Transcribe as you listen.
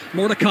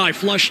Mordecai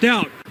flushed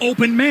out.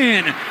 Open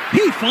man.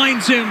 He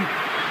finds him.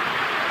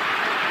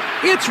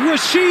 It's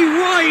Rashee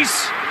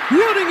Rice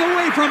running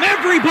away from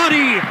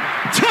everybody.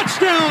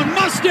 Touchdown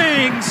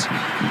Mustangs.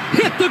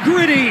 Hit the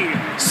gritty.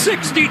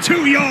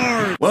 62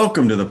 yards.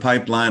 Welcome to the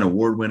Pipeline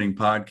award-winning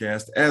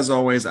podcast. As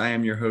always, I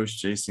am your host,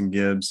 Jason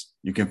Gibbs.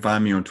 You can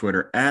find me on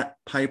Twitter at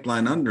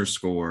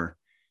 @pipeline_.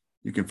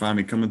 You can find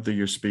me coming through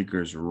your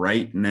speakers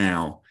right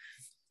now.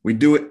 We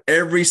do it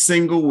every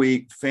single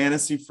week,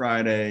 Fantasy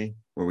Friday,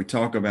 where we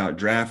talk about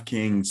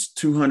DraftKings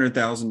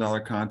 $200,000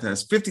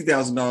 contest,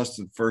 $50,000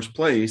 to the first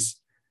place.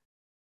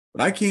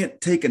 But I can't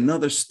take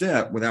another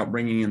step without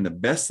bringing in the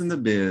best in the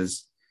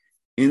biz,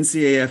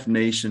 NCAF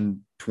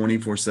Nation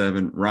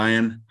 24/7.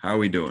 Ryan, how are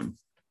we doing?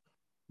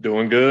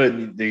 Doing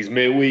good. These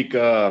midweek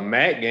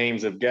MAC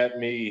games have got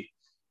me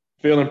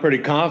feeling pretty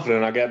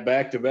confident. I got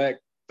back-to-back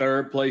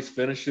third-place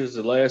finishes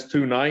the last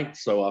two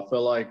nights, so I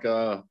feel like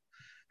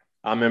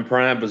I'm in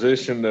prime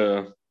position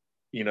to,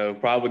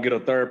 probably get a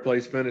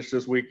third-place finish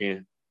this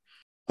weekend.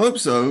 Hope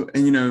so.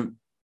 And,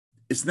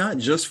 it's not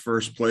just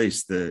first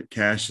place that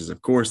cashes.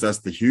 Of course, that's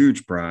the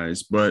huge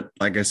prize. But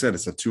like I said,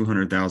 it's a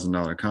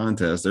 $200,000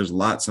 contest. There's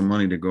lots of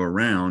money to go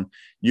around.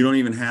 You don't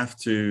even have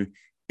to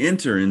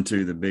enter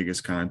into the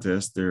biggest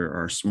contest. There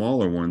are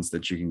smaller ones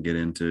that you can get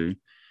into.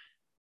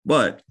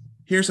 But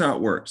here's how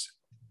it works.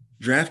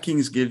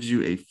 DraftKings gives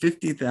you a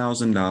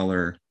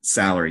 $50,000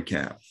 salary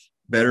cap.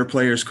 Better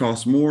players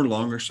cost more,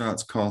 longer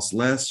shots cost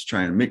less.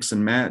 Try and mix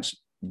and match.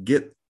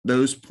 Get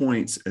those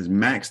points as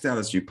maxed out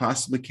as you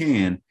possibly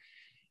can.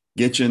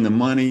 Get you in the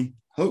money,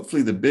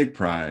 hopefully the big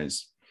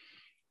prize.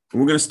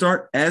 We're going to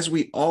start, as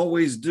we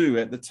always do,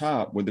 at the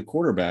top with the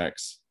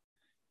quarterbacks.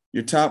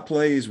 Your top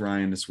plays,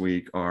 Ryan, this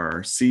week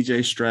are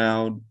C.J.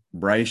 Stroud,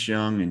 Bryce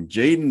Young, and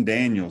Jaden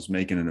Daniels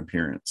making an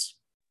appearance.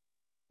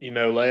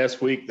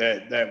 Last week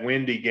that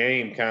windy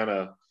game kind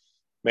of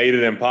made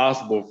it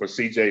impossible for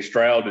C.J.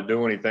 Stroud to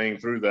do anything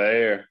through the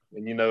air.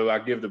 And, I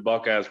give the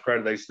Buckeyes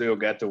credit. They still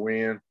got to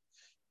win.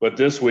 But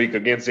this week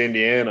against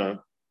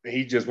Indiana,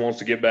 he just wants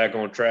to get back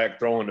on track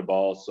throwing the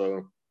ball.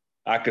 So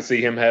I could see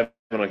him having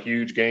a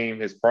huge game.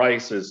 His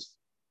price is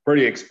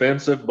pretty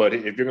expensive, but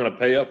if you're going to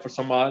pay up for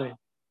somebody,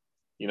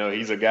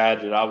 he's a guy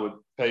that I would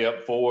pay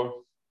up for.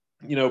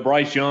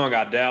 Bryce Young,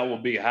 I doubt will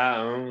be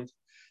high owned.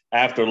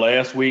 After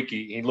last week,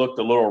 he looked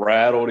a little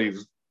rattled. He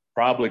was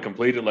probably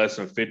completed less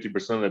than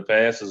 50% of the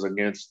passes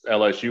against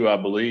LSU, I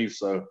believe.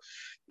 So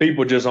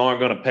people just aren't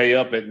going to pay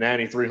up at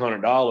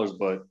 $9,300.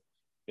 But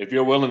if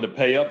you're willing to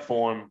pay up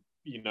for him,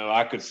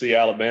 I could see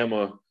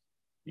Alabama,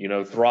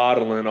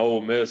 throttling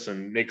Ole Miss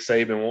and Nick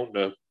Saban wanting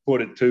to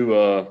put it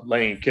to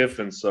Lane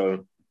Kiffin.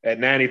 So at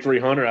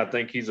 9,300, I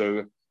think he's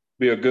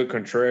be a good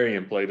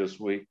contrarian play this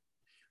week.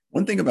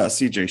 One thing about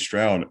C.J.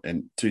 Stroud,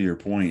 and to your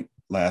point,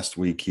 last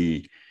week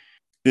he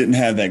didn't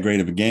have that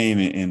great of a game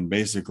in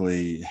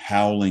basically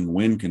howling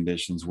wind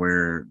conditions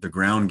where the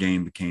ground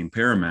game became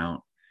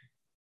paramount.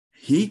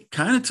 He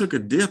kind of took a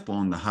dip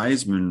on the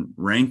Heisman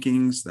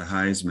rankings, the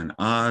Heisman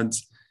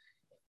odds.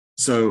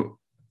 So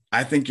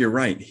I think you're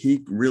right.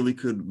 He really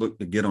could look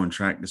to get on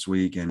track this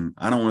week. And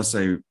I don't want to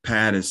say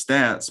pad his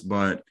stats,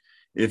 but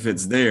if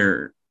it's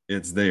there,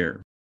 it's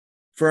there.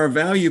 For our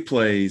value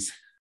plays,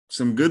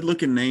 some good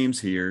looking names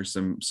here,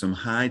 some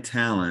high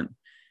talent.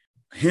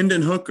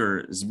 Hendon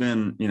Hooker has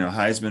been,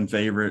 Heisman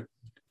favorite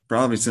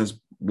probably since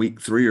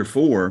week 3 or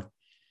 4.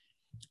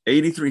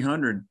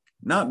 8,300,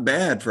 not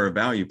bad for a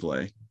value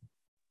play.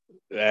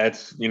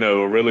 That's,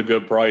 a really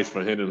good price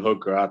for Hendon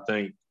Hooker. I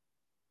think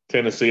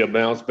Tennessee will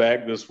bounce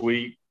back this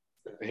week.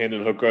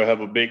 Hendon Hooker will have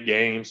a big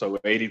game, so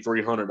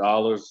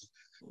 $8,300.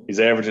 He's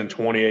averaging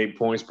 28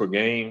 points per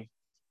game.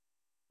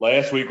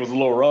 Last week was a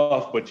little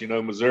rough, but,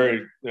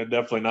 Missouri, they're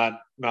definitely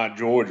not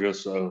Georgia.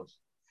 So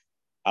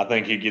I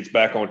think he gets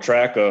back on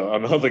track.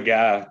 Another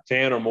guy,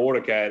 Tanner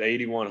Mordecai at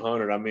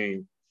 8,100. I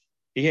mean,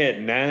 he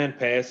had 9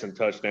 passing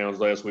touchdowns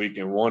last week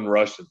and 1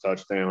 rushing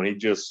touchdown.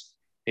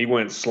 He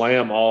went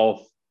slam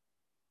off.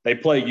 They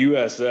play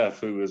USF,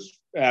 who is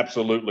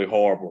absolutely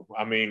horrible.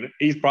 I mean,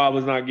 he's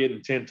probably not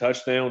getting 10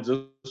 touchdowns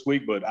this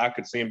week, but I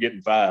could see him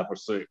getting 5 or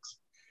 6.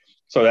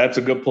 So that's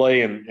a good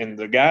play. And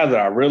the guy that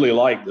I really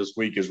like this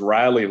week is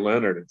Riley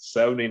Leonard at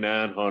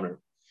 7,900.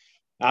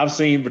 I've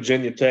seen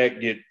Virginia Tech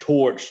get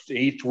torched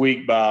each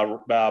week by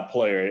a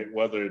player,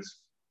 whether it's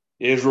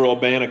Israel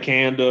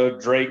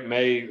Abanikanda, Drake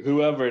May,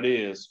 whoever it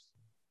is.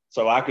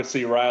 So I could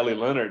see Riley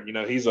Leonard,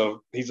 he's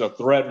a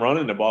threat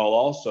running the ball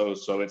also.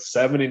 So at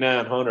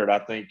 7,900, I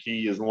think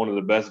he is one of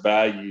the best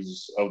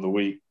values of the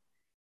week.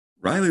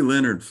 Riley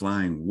Leonard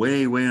flying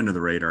way, way under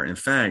the radar. In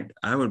fact,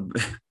 I would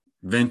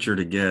venture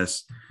to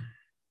guess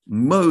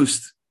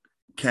most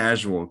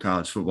casual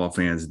college football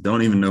fans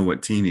don't even know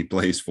what team he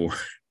plays for.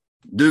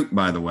 Duke,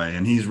 by the way,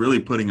 and he's really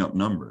putting up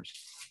numbers.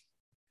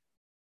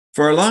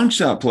 For our long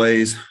shot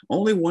plays,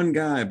 only one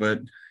guy,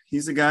 but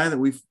he's a guy that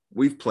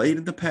we've played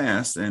in the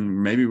past,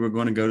 and maybe we're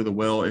going to go to the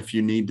well if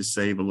you need to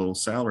save a little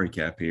salary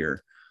cap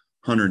here.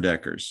 Hunter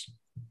Deckers.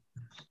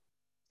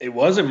 It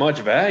wasn't much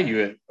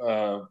value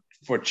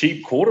for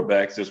cheap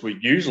quarterbacks this week.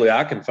 Usually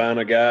I can find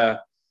a guy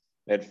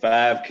at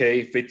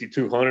 5K,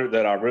 5,200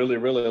 that I really,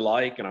 really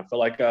like. And I feel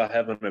like I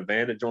have an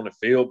advantage on the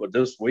field. But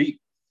this week,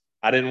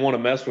 I didn't want to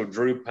mess with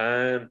Drew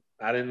Pine.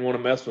 I didn't want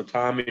to mess with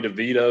Tommy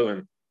DeVito.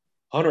 And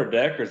Hunter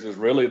Deckers is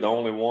really the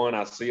only one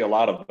I see a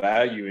lot of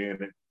value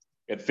in.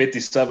 At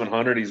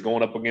 5,700, he's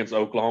going up against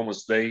Oklahoma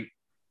State.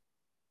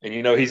 And,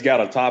 he's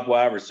got a top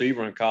wide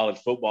receiver in college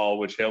football,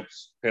 which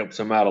helps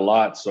him out a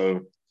lot.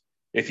 So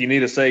if you need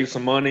to save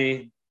some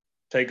money,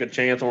 take a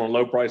chance on a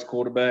low-price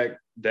quarterback,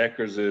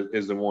 Deckers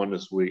is the one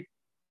this week.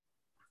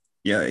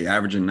 Yeah,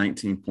 averaging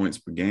 19 points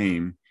per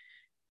game,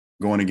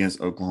 going against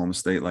Oklahoma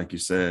State, like you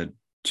said,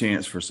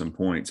 chance for some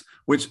points,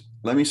 which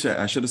let me share.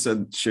 I should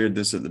have shared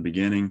this at the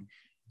beginning.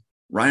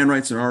 Ryan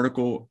writes an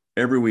article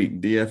every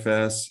week,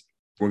 DFS.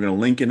 We're going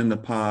to link it in the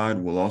pod.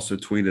 We'll also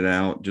tweet it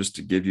out just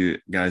to give you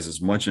guys as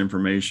much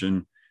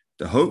information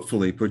to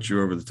hopefully put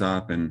you over the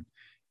top and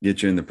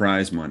get you in the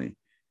prize money.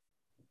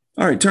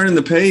 All right, turning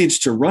the page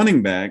to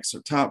running backs,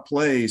 our top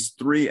plays,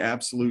 3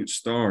 absolute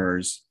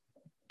stars.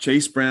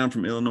 Chase Brown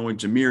from Illinois,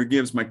 Jahmyr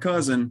Gibbs, my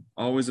cousin,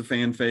 always a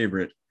fan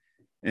favorite,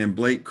 and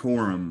Blake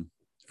Corum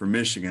from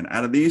Michigan.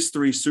 Out of these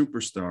 3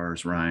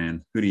 superstars,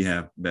 Ryan, who do you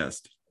have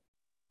best?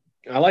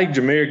 I like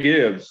Jahmyr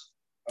Gibbs.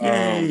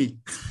 Yay!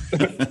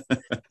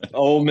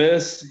 Ole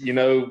Miss,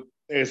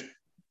 is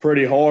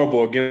pretty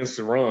horrible against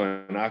the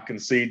run. I can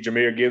see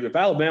Jahmyr Gibbs. If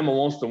Alabama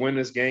wants to win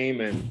this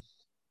game and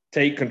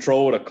take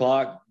control of the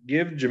clock,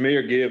 give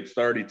Jahmyr Gibbs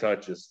 30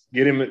 touches.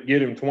 Get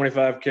him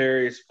 25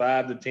 carries,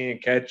 5 to 10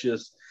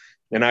 catches,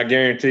 and I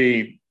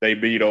guarantee they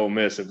beat Ole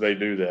Miss if they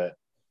do that.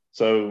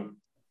 So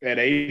at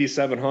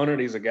 8,700,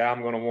 he's a guy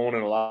I'm going to want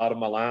in a lot of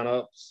my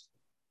lineups.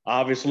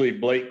 Obviously,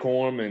 Blake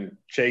Corum and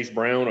Chase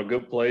Brown are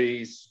good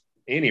plays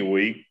any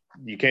week.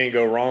 You can't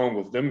go wrong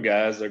with them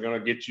guys. They're going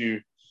to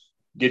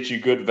get you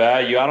good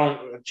value.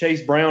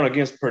 Chase Brown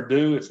against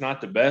Purdue, it's not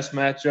the best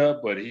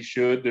matchup, but he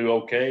should do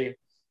okay.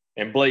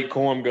 And Blake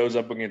Corum goes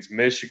up against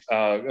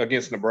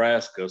against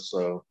Nebraska.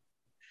 So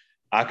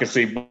I could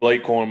see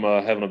Blake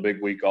Corum having a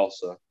big week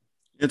also.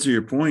 Yeah, to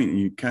your point,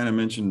 you kind of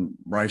mentioned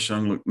Bryce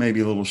Young looked maybe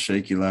a little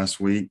shaky last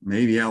week.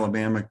 Maybe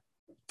Alabama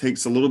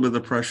takes a little bit of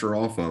the pressure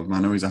off of him. I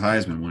know he's a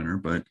Heisman winner,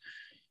 but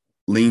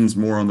leans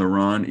more on the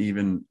run,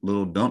 even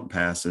little dump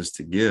passes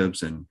to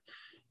Gibbs, and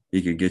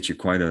he could get you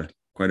quite a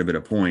bit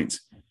of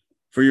points.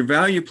 For your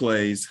value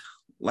plays,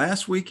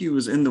 last week he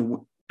was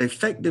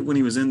effective when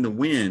he was in the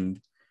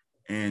wind,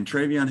 and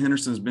TreVeyon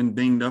Henderson's been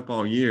dinged up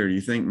all year. Do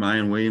you think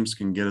Mayan Williams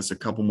can get us a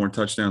couple more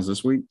touchdowns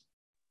this week?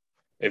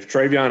 If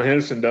TreVeyon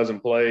Henderson doesn't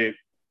play,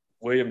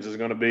 Williams is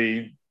going to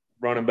be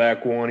running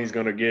back 1. He's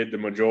going to get the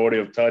majority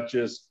of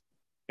touches.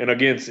 And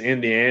against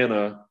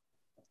Indiana,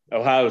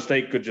 Ohio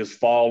State could just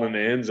fall in the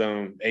end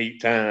zone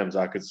 8 times,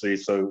 I could see.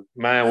 So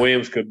Mayan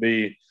Williams could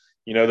be,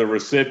 the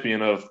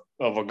recipient of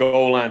a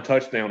goal line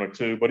touchdown or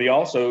 2, but he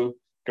also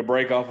could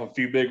break off a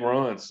few big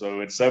runs. So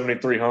at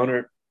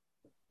 7,300,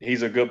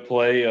 he's a good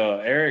play.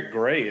 Eric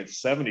Gray at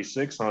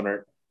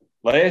 7,600.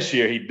 Last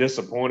year, he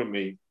disappointed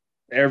me.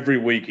 Every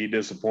week he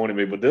disappointed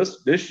me. But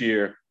this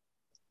year,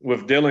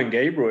 with Dylan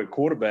Gabriel at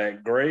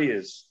quarterback, Gray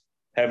is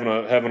having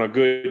a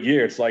good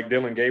year. It's like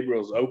Dylan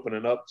Gabriel's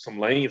opening up some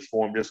lanes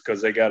for him just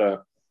because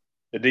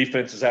the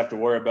defenses have to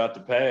worry about the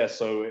pass.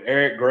 So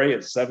Eric Gray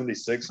at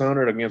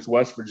 7,600 against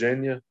West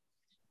Virginia,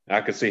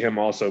 I could see him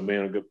also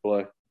being a good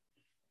play.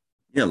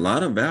 Yeah, a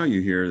lot of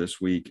value here this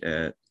week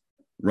at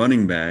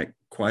running back.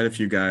 Quite a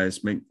few guys.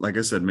 Like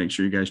I said, make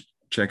sure you guys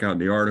check out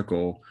the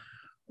article.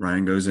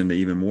 Ryan goes into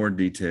even more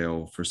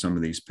detail for some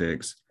of these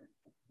picks.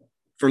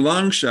 For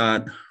long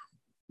shot,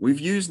 we've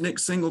used Nick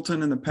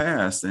Singleton in the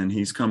past, and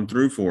he's come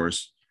through for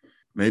us.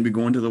 Maybe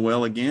going to the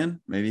well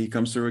again. Maybe he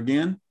comes through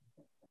again.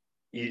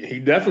 He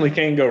definitely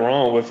can't go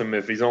wrong with him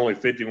if he's only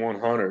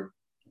 5,100.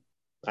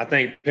 I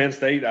think Penn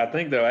State,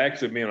 they'll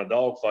actually be in a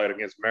dogfight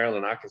against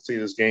Maryland. I can see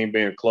this game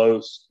being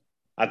close.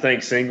 I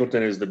think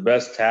Singleton is the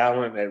best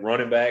talent at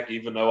running back,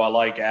 even though I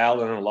like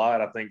Allen a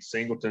lot. I think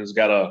Singleton's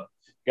got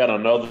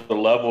another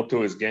level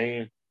to his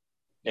game.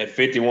 At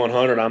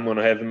 5,100, I'm going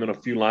to have him in a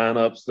few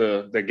lineups.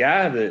 The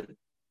guy that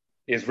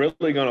is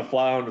really going to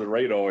fly under the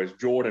radar is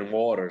Jordan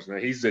Waters. Now,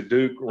 he's the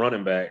Duke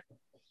running back.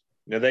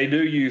 Now, they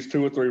do use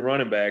 2 or 3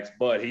 running backs,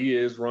 but he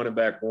is running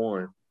back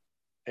 1.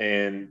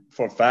 And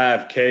for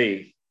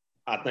 5K,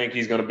 I think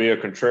he's going to be a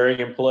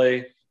contrarian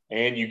play,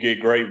 and you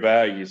get great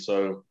value.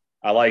 So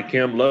I like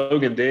him.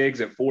 Logan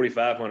Diggs at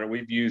 4,500.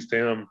 We've used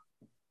him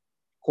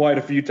quite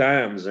a few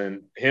times,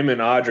 and him and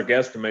Audric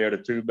Estime are the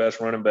 2 best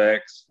running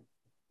backs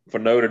for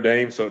Notre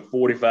Dame. So at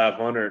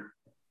 4,500,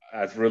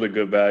 that's really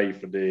good value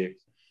for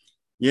Diggs.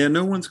 Yeah,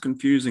 no one's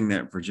confusing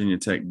that Virginia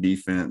Tech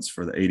defense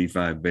for the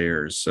 85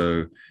 Bears.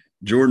 So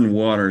Jordan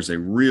Waters, a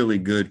really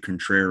good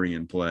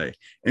contrarian play.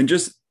 And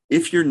just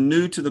if you're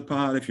new to the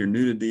pod, if you're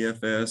new to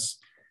DFS,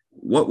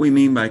 what we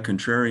mean by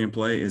contrarian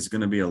play is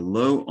going to be a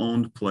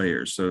low-owned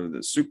player. So the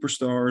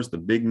superstars, the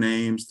big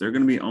names, they're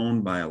going to be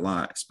owned by a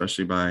lot,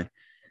 especially by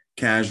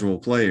casual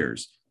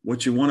players.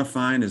 What you want to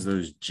find is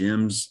those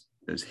gems,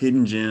 those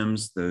hidden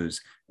gems, those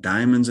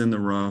diamonds in the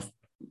rough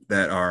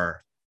that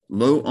are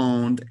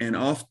low-owned and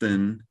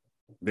often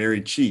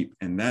very cheap.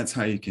 And that's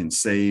how you can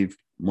save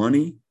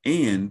money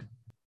and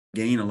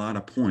gain a lot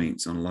of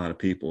points on a lot of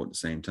people at the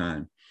same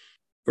time.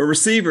 For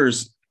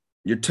receivers,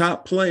 your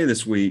top play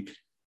this week,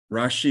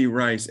 Rashee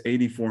Rice,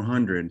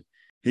 8,400.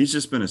 He's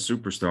just been a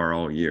superstar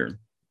all year.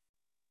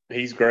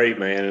 He's great,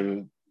 man.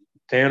 And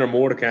Tanner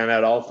Mordecai and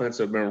that offense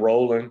have been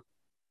rolling.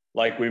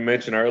 Like we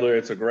mentioned earlier,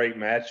 it's a great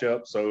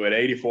matchup. So at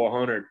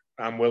 8,400,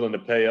 I'm willing to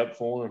pay up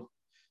for him.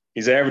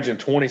 He's averaging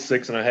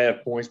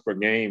 26.5 points per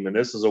game. And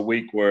this is a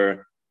week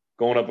where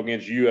going up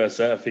against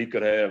USF, he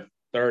could have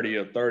 30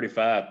 or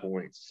 35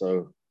 points.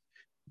 So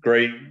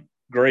great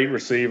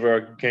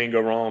receiver. Can't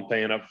go wrong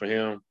paying up for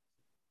him.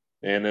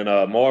 And then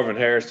Marvin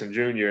Harrison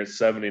Jr. at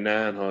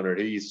 7,900.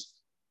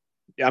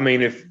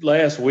 If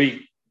last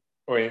week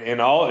or in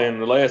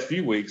the last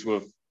few weeks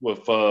with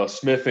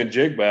Smith and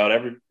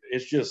Jigba,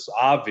 it's just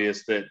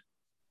obvious that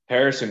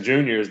Harrison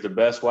Jr. is the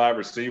best wide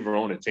receiver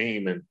on the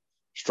team, and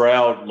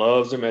Stroud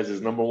loves him as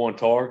his number one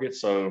target.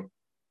 So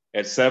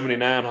at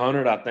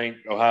 7,900, I think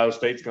Ohio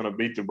State's going to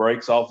beat the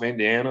brakes off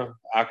Indiana.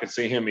 I could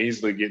see him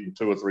easily getting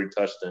 2 or 3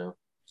 touchdowns.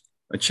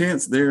 A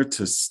chance there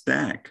to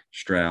stack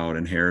Stroud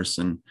and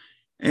Harrison.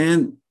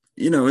 And,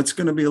 it's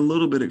going to be a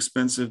little bit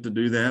expensive to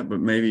do that, but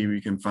maybe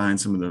we can find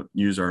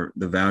the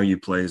value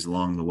plays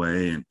along the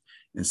way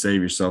and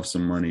save yourself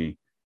some money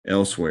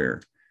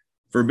elsewhere.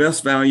 For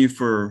best value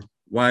for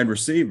wide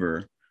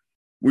receiver,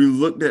 we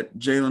looked at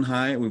Jalen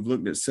Hyatt. We've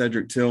looked at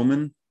Cedric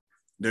Tillman.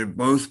 They've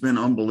both been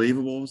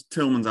unbelievable.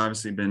 Tillman's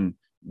obviously been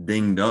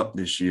dinged up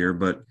this year,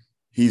 but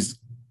he's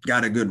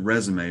got a good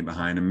resume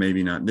behind him.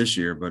 Maybe not this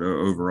year, but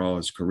overall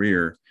his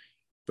career.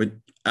 But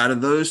out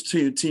of those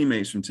two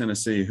teammates from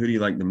Tennessee, who do you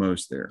like the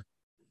most there?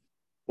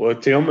 Well,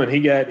 Tillman, he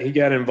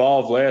got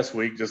involved last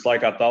week just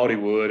like I thought he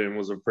would, and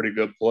was a pretty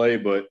good play.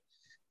 But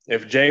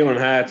if Jalen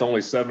Hyatt's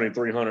only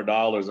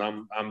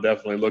 $7,300, I'm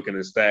definitely looking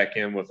to stack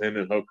him with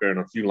Hendon Hooker in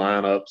a few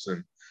lineups.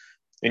 And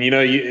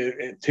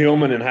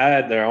Tillman and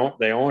Hyatt,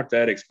 they aren't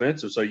that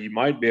expensive, so you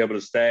might be able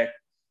to stack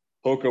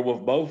Hooker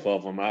with both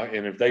of them.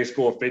 And if they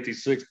score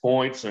 56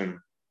 points and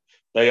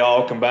they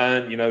all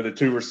combine, the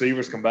two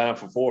receivers combine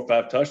for 4 or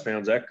 5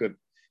 touchdowns, that could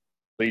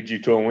lead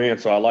you to a win.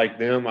 So I like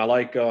them. I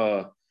like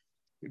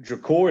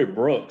Ja'Cory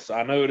Brooks.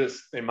 I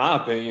noticed, in my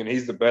opinion,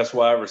 he's the best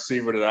wide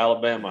receiver that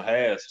Alabama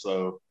has.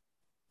 So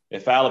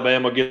if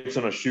Alabama gets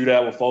in a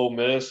shootout with Ole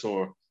Miss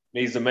or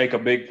needs to make a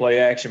big play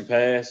action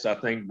pass, I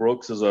think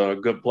Brooks is a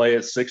good play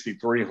at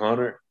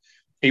 6,300.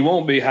 He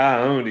won't be high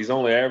owned. He's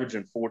only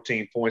averaging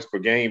 14 points per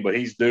game, but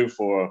he's due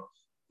for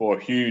a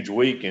huge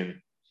week.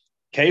 And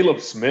Caleb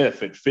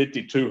Smith at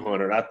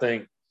 5,200. I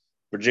think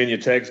Virginia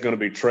Tech's going to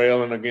be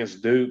trailing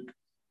against Duke.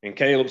 And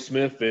Caleb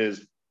Smith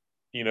is,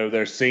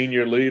 their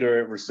senior leader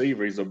at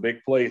receiver. He's a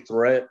big play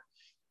threat.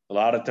 A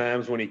lot of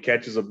times when he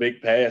catches a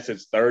big pass,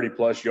 it's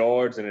 30-plus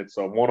yards, and it's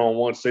a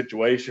one-on-one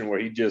situation where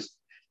he just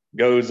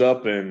goes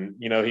up and,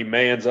 he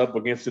mans up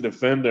against the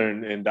defender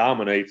and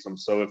dominates them.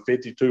 So at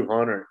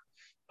 5,200,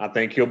 I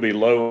think he'll be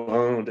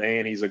low-owned,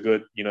 and he's a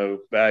good,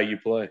 value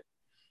play.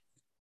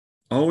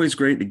 Always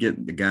great to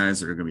get the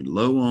guys that are going to be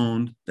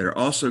low-owned. They're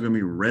also going to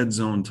be red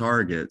zone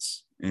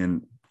targets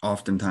and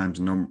oftentimes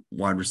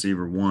wide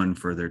receiver 1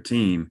 for their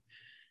team.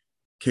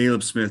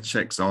 Caleb Smith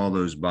checks all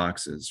those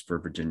boxes for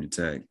Virginia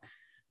Tech.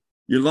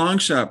 Your long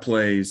shot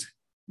plays,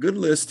 good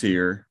list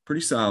here,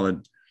 pretty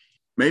solid.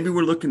 Maybe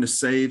we're looking to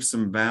save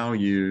some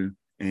value,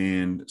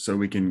 and so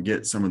we can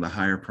get some of the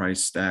higher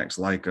price stacks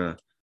like a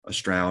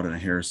Stroud and a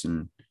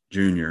Harrison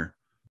Jr.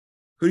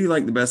 Who do you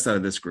like the best out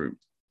of this group?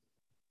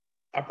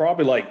 I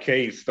probably like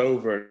Cade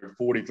Stover at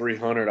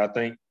 4,300. I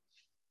think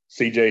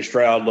C.J.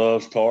 Stroud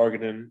loves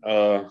targeting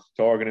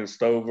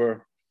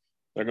Stover.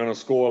 They're going to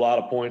score a lot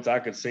of points. I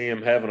could see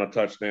him having a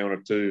touchdown or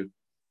 2.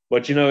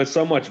 But, it's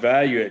so much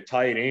value at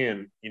tight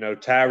end.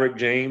 Tyrick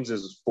James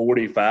is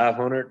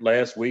 4,500.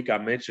 Last week I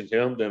mentioned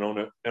him. Then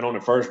on the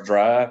first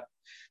drive,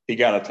 he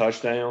got a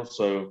touchdown.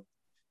 So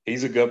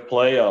he's a good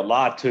play.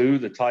 Latu,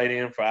 the tight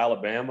end for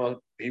Alabama,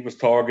 he was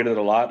targeted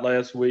a lot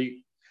last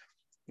week.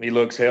 He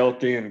looks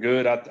healthy and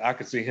good. I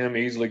could see him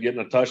easily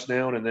getting a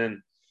touchdown. And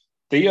then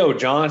Theo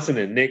Johnson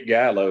and Nick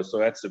Gallo. So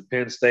that's the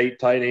Penn State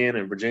tight end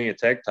and Virginia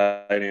Tech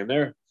tight end.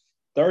 They're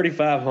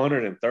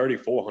 3,500 and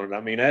 3,400.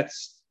 I mean,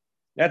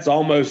 that's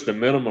almost the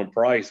minimum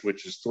price,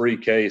 which is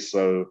 $3,000.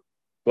 So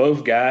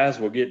both guys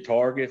will get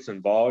targets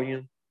and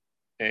volume.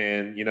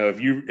 And,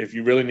 if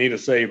you really need to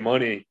save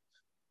money,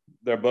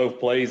 they're both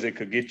plays that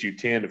could get you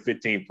 10 to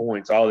 15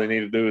 points. All they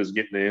need to do is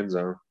get in the end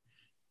zone.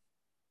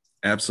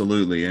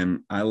 Absolutely.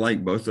 And I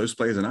like both those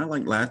plays. And I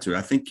like Latu.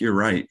 I think you're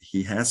right.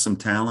 He has some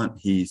talent.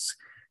 He's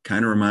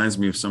kind of reminds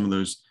me of some of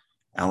those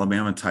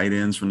Alabama tight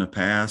ends from the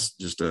past,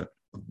 just a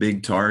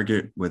big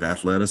target with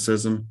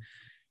athleticism.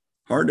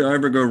 Hard to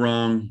ever go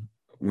wrong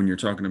when you're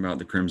talking about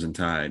the Crimson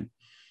Tide.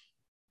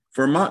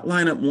 For mock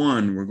lineup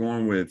 1, we're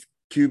going with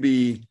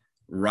QB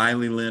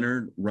Riley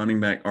Leonard, running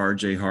back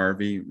RJ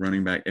Harvey,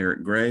 running back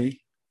Eric Gray,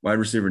 wide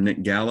receiver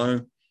Nick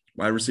Gallo,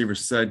 wide receiver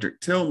Cedric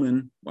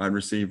Tillman, wide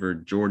receiver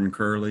Jordan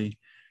Curley.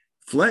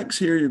 Flex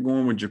here, you're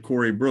going with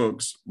Ja'Cory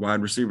Brooks,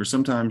 wide receiver.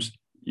 Sometimes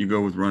you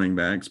go with running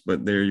backs,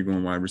 but there you're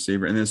going wide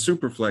receiver. And then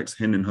super flex,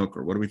 Hendon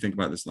Hooker. What do we think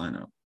about this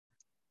lineup?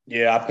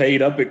 Yeah, I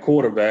paid up at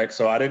quarterback,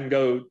 so I didn't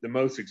go the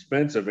most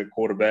expensive at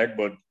quarterback,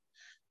 but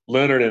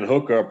Leonard and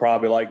Hooker are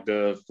probably like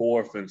the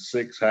fourth and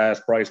sixth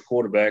highest priced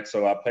quarterback,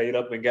 so I paid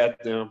up and got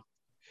them.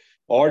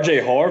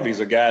 RJ Harvey's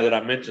a guy that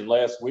I mentioned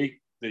last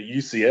week, the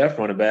UCF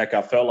running back.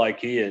 I felt like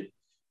he had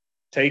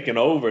taken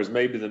over as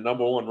maybe the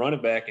number one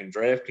running back, and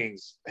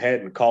DraftKings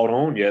hadn't caught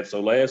on yet.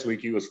 So last week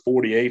he was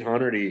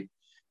 4,800.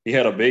 He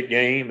had a big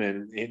game,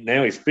 and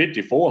now he's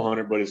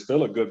 5,400, but it's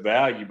still a good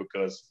value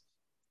because,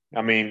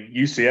 I mean,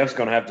 UCF's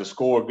going to have to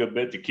score a good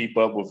bit to keep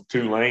up with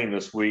Tulane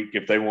this week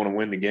if they want to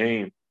win the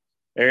game.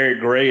 Eric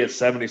Gray at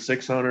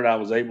 7,600, I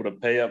was able to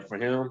pay up for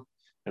him,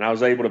 and I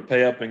was able to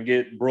pay up and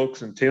get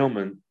Brooks and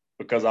Tillman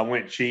because I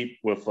went cheap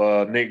with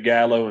Nick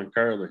Gallo and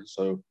Curley.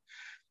 So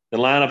the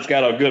lineup's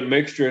got a good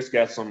mixture. It's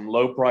got some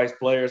low-priced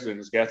players, and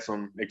it's got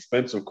some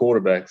expensive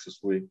quarterbacks this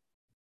week.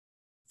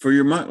 For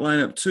your mock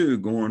lineup, too,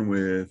 going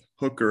with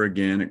Hooker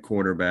again at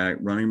quarterback,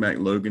 running back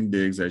Logan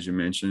Diggs, as you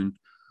mentioned,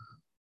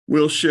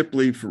 Will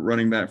Shipley for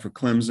running back for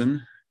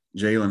Clemson,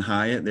 Jalen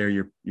Hyatt. There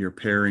you're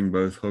pairing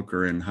both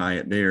Hooker and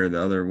Hyatt there.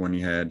 The other one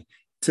you had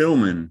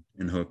Tillman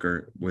and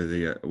Hooker with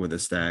a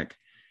stack.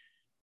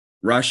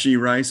 Rashee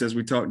Rice, as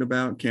we talked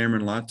about,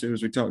 Cameron Latu,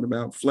 as we talked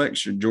about,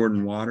 flex your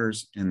Jordan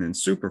Waters, and then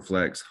super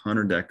flex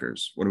Hunter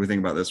Deckers. What do we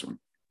think about this one?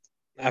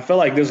 I feel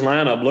like this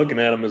lineup, looking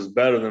at them, is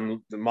better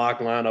than the mock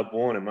lineup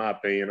one, in my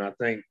opinion. I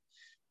think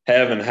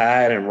having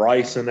Hyatt and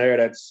Rice in there,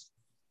 that's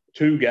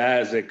two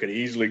guys that could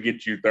easily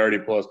get you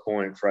 30-plus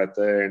points right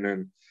there. And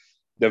then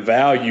the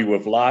value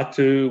with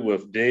Latu,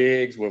 with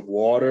Diggs, with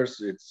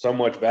Waters, it's so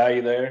much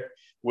value there.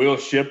 Will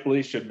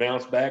Shipley should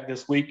bounce back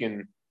this week,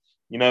 and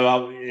you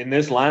know, in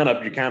this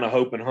lineup, you're kind of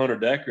hoping Hunter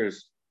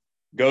Deckers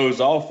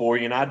goes off for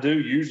you. And I do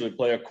usually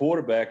play a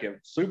quarterback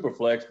at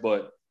Superflex,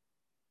 but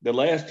the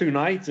last two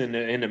nights in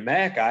the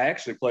MAC, I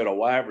actually played a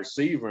wide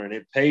receiver, and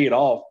it paid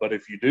off. But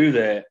if you do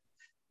that,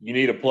 you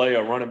need to play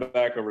a running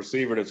back or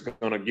receiver that's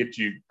going to get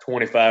you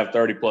 25,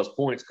 30-plus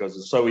points because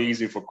it's so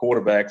easy for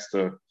quarterbacks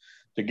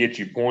to get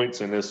you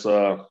points in this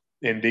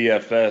in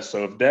DFS.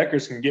 So if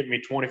Deckers can get me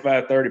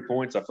 25, 30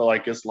 points, I feel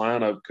like this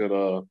lineup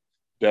could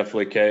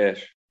definitely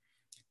cash.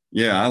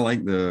 Yeah, I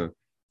like the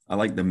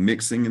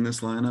mixing in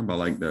this lineup. I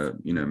like the,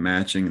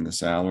 matching and the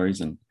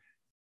salaries. And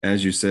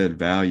as you said,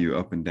 value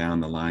up and down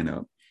the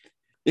lineup.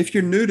 If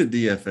you're new to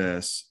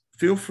DFS,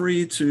 feel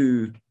free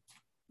to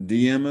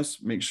DM us.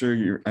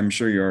 I'm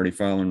sure you're already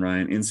following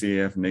Ryan,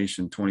 NCAF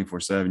Nation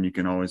 24/7. You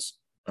can always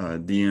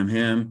DM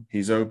him.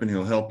 He's open.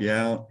 He'll help you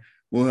out.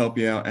 We'll help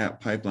you out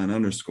at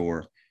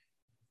 @pipeline_.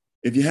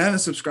 If you haven't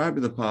subscribed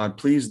to the pod,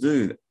 please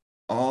do.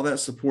 All that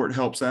support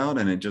helps out,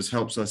 and it just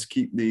helps us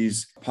keep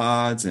these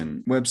pods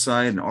and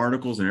website and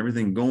articles and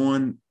everything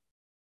going.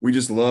 We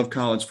just love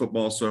college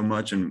football so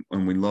much, and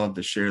we love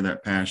to share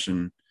that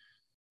passion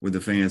with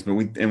the fans. But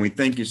we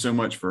thank you so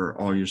much for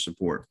all your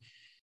support.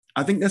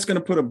 I think that's going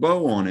to put a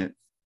bow on it.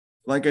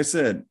 Like I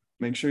said,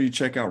 make sure you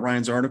check out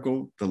Ryan's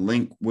article. The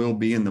link will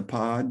be in the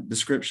pod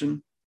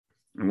description.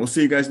 And we'll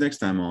see you guys next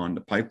time on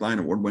the Pipeline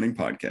Award-winning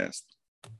podcast.